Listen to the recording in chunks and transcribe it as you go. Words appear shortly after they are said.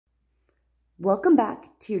Welcome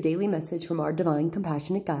back to your daily message from our Divine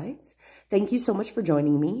Compassionate Guides. Thank you so much for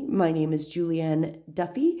joining me. My name is Julianne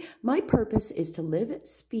Duffy. My purpose is to live,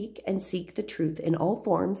 speak, and seek the truth in all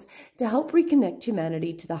forms to help reconnect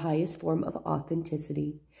humanity to the highest form of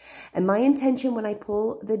authenticity. And my intention when I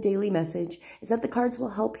pull the daily message is that the cards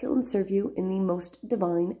will help heal and serve you in the most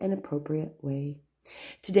divine and appropriate way.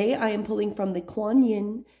 Today I am pulling from the Kuan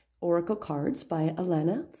Yin Oracle cards by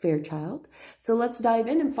Alana Fairchild. So let's dive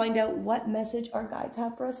in and find out what message our guides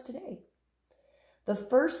have for us today. The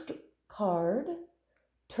first card,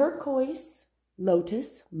 Turquoise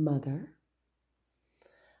Lotus Mother.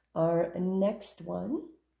 Our next one,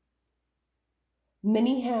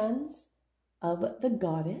 Many Hands of the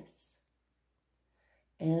Goddess.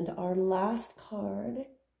 And our last card,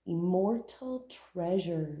 Immortal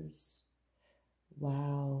Treasures.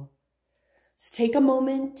 Wow. So take a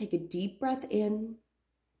moment, take a deep breath in,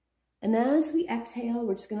 and as we exhale,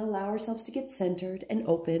 we're just going to allow ourselves to get centered and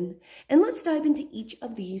open. And let's dive into each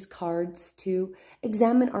of these cards to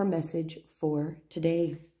examine our message for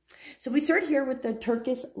today. So we start here with the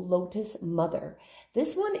Turquoise Lotus Mother.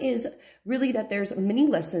 This one is really that there's many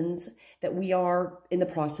lessons that we are in the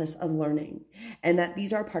process of learning, and that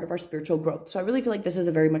these are part of our spiritual growth. So I really feel like this is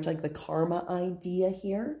a very much like the karma idea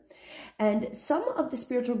here. And some of the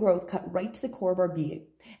spiritual growth cut right to the core of our being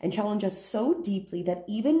and challenge us so deeply that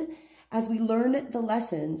even as we learn the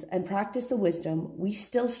lessons and practice the wisdom, we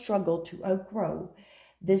still struggle to outgrow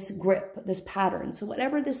this grip, this pattern. So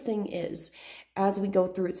whatever this thing is, as we go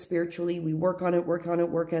through it spiritually, we work on it,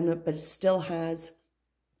 but it still has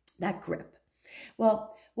that grip.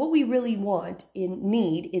 Well, what we really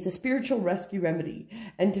need is a spiritual rescue remedy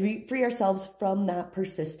and to free ourselves from that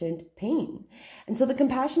persistent pain. And so the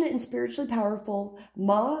compassionate and spiritually powerful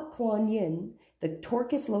Ma Kuan Yin, the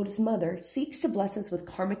Turquoise Lotus Mother, seeks to bless us with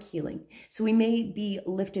karmic healing so we may be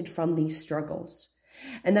lifted from these struggles,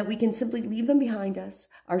 and that we can simply leave them behind us.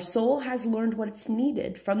 Our soul has learned what it's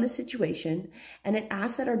needed from the situation, and it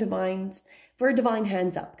asks that for a divine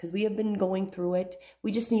hands up, because we have been going through it.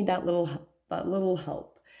 We just need that little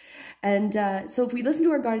help. And so if we listen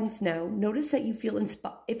to our guidance now, notice that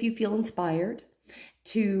if you feel inspired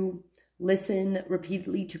to listen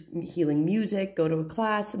repeatedly to healing music, go to a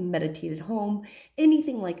class, meditate at home,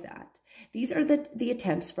 anything like that. These are the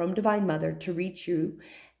attempts from Divine Mother to reach you,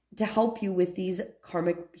 to help you with these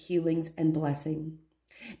karmic healings and blessing.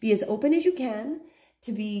 Be as open as you can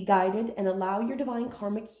to be guided and allow your divine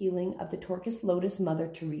karmic healing of the Turquoise Lotus Mother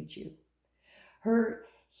to reach you. Her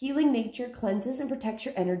healing nature cleanses and protects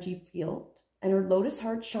your energy field, and her lotus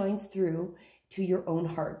heart shines through to your own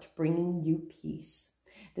heart, bringing you peace.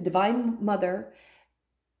 The Divine Mother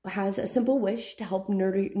has a simple wish to help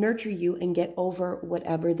nurture you and get over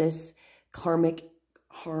whatever this karmic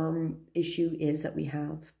harm issue is that we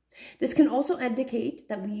have. This can also indicate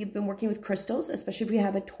that we've been working with crystals, especially if we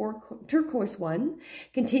have a turquoise one.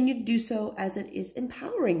 Continue to do so, as it is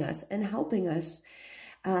empowering us and helping us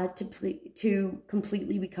to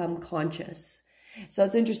completely become conscious. So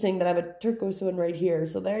it's interesting that I have a turquoise one right here.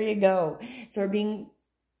 So there you go. So we're being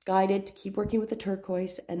guided to keep working with the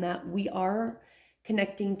turquoise, and that we are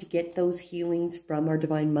connecting to get those healings from our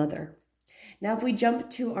Divine Mother. Now, if we jump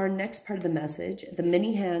to our next part of the message, the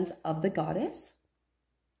Many Hands of the Goddess.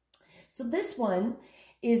 So this one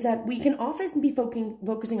is that we can often be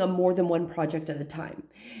focusing on more than one project at a time,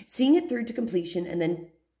 seeing it through to completion and then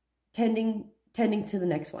tending to the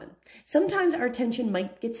next one. Sometimes our attention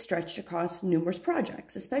might get stretched across numerous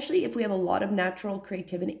projects, especially if we have a lot of natural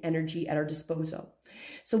creativity energy at our disposal.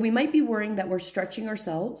 So we might be worrying that we're stretching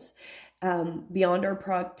ourselves beyond our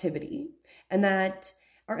productivity, and that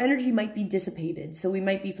our energy might be dissipated. So we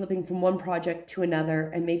might be flipping from one project to another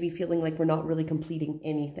and maybe feeling like we're not really completing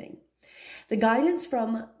anything. The guidance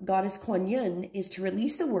from Goddess Kuan Yin is to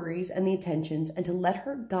release the worries and the attentions and to let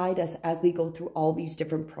her guide us as we go through all these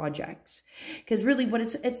different projects. Because really what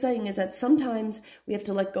it's saying is that sometimes we have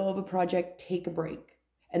to let go of a project, take a break,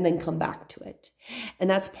 and then come back to it. And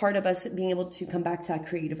that's part of us being able to come back to that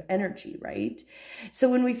creative energy, right? So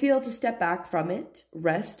when we feel to step back from it,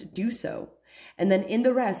 rest, do so. And then in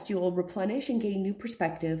the rest, you will replenish and gain new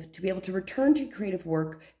perspective to be able to return to creative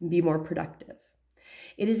work and be more productive.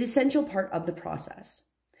 It is an essential part of the process,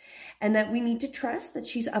 and that we need to trust that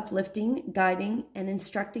she's uplifting, guiding, and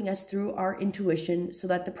instructing us through our intuition so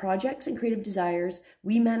that the projects and creative desires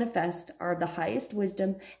we manifest are of the highest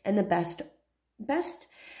wisdom and the best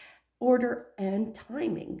order and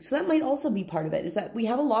timing. So that might also be part of it, is that we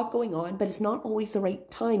have a lot going on, but it's not always the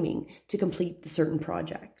right timing to complete the certain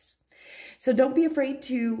projects. So don't be afraid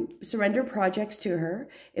to surrender projects to her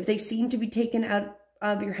if they seem to be taken out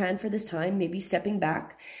of your hand for this time, maybe stepping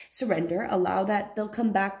back, surrender, allow that they'll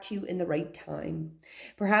come back to you in the right time,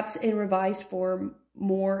 perhaps in revised form,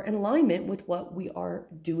 more in alignment with what we are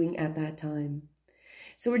doing at that time.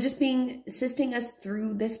 So we're just assisting us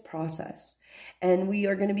through this process, and we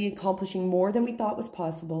are going to be accomplishing more than we thought was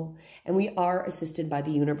possible, and we are assisted by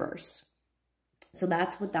the universe. So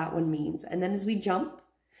that's what that one means. And then as we jump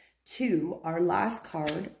to our last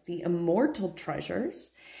card, the Immortal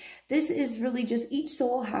Treasures, this is really just each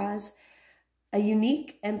soul has a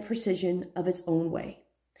unique and precision of its own way.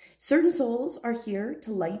 Certain souls are here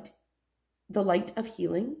to light the light of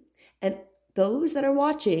healing, and those that are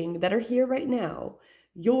watching, that are here right now,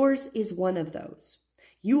 yours is one of those.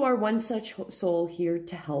 You are one such soul here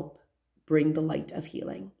to help bring the light of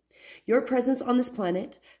healing. Your presence on this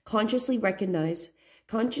planet,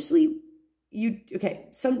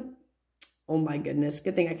 oh my goodness,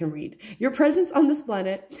 good thing I can read. Your presence on this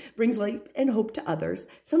planet brings light and hope to others,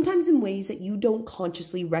 sometimes in ways that you don't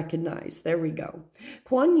consciously recognize. There we go.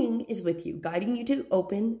 Kuan Yin is with you, guiding you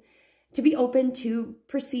to be open to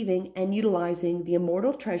perceiving and utilizing the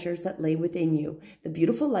immortal treasures that lay within you, the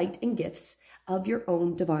beautiful light and gifts of your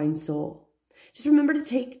own divine soul. Just remember to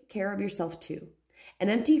take care of yourself too. An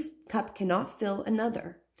empty cup cannot fill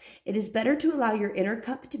another. It is better to allow your inner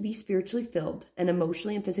cup to be spiritually filled and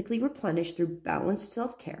emotionally and physically replenished through balanced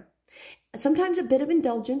self-care. Sometimes a bit of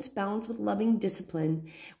indulgence balanced with loving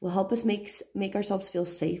discipline will help us make ourselves feel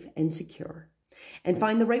safe and secure. And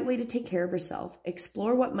find the right way to take care of yourself.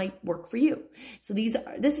 Explore what might work for you. So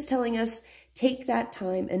this is telling us, take that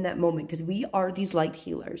time and that moment, because we are these light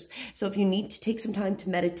healers. So if you need to take some time to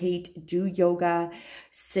meditate, do yoga,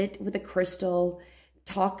 sit with a crystal,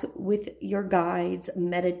 talk with your guides,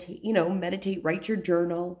 meditate, write your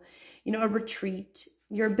journal, a retreat,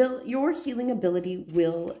 your healing ability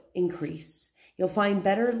will increase. You'll find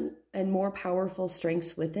better and more powerful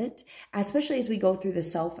strengths with it, especially as we go through the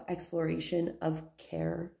self-exploration of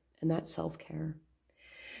care and that self-care.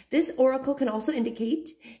 This oracle can also indicate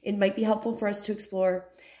it might be helpful for us to explore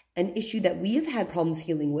an issue that we have had problems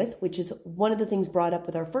healing with, which is one of the things brought up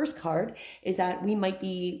with our first card, is that we might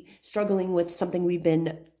be struggling with something we've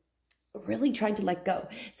been really trying to let go.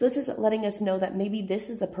 So this is letting us know that maybe this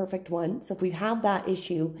is a perfect one. So if we have that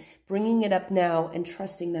issue, bringing it up now and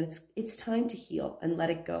trusting that it's time to heal and let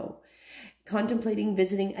it go. Contemplating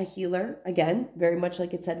visiting a healer, again, very much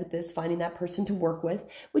like it said with this, finding that person to work with,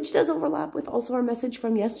 which does overlap with also our message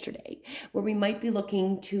from yesterday, where we might be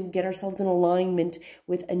looking to get ourselves in alignment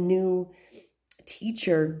with a new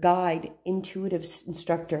teacher, guide, intuitive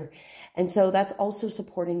instructor. And so that's also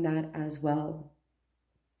supporting that as well.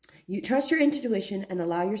 You trust your intuition and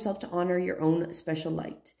allow yourself to honor your own special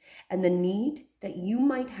light and the need that you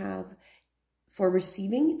might have for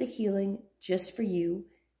receiving the healing just for you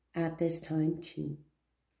at this time too.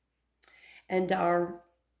 And our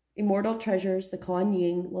immortal treasures, the Kuan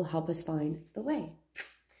Yin, will help us find the way.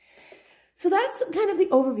 So that's kind of the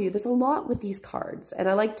overview. There's a lot with these cards, and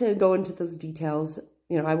I like to go into those details.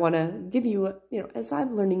 I want to give you, as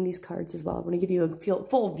I'm learning these cards as well, I want to give you a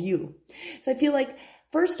full view. So I feel like,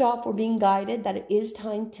 first off, we're being guided that it is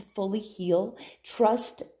time to fully heal.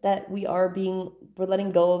 Trust that we're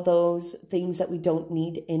letting go of those things that we don't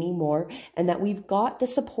need anymore, and that we've got the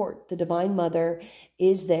support. The Divine Mother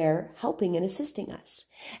is there helping and assisting us.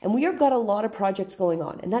 And we have got a lot of projects going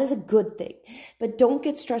on, and that is a good thing. But don't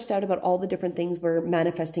get stressed out about all the different things we're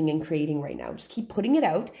manifesting and creating right now. Just keep putting it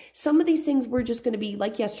out. Some of these things we're just going to be,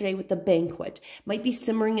 like yesterday with the banquet, might be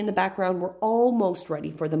simmering in the background. We're almost ready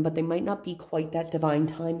for them, but they might not be quite that divine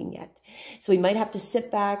timing yet. So we might have to sit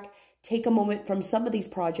back, take a moment from some of these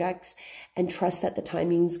projects, and trust that the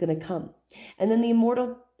timing is going to come. And then the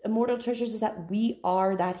immortal treasures is that we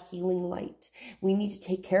are that healing light. We need to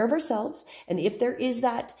take care of ourselves. And if there is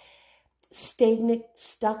that stagnant,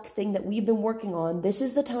 stuck thing that we've been working on, this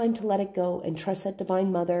is the time to let it go and trust that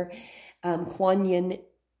Divine Mother, Kuan Yin,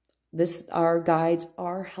 our guides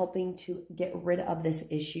are helping to get rid of this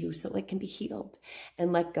issue so it can be healed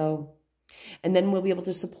and let go. And then we'll be able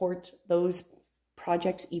to support those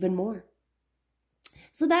projects even more.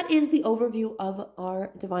 So that is the overview of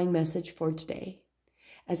our divine message for today.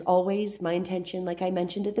 As always, my intention, like I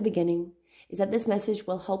mentioned at the beginning, is that this message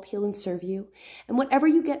will help heal and serve you. And whatever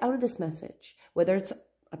you get out of this message, whether it's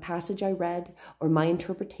a passage I read or my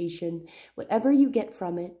interpretation, whatever you get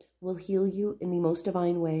from it will heal you in the most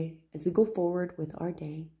divine way as we go forward with our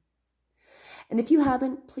day. And if you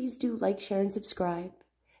haven't, please do like, share, and subscribe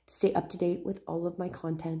to stay up to date with all of my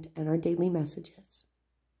content and our daily messages.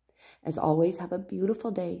 As always, have a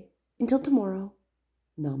beautiful day. Until tomorrow,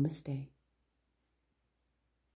 namaste.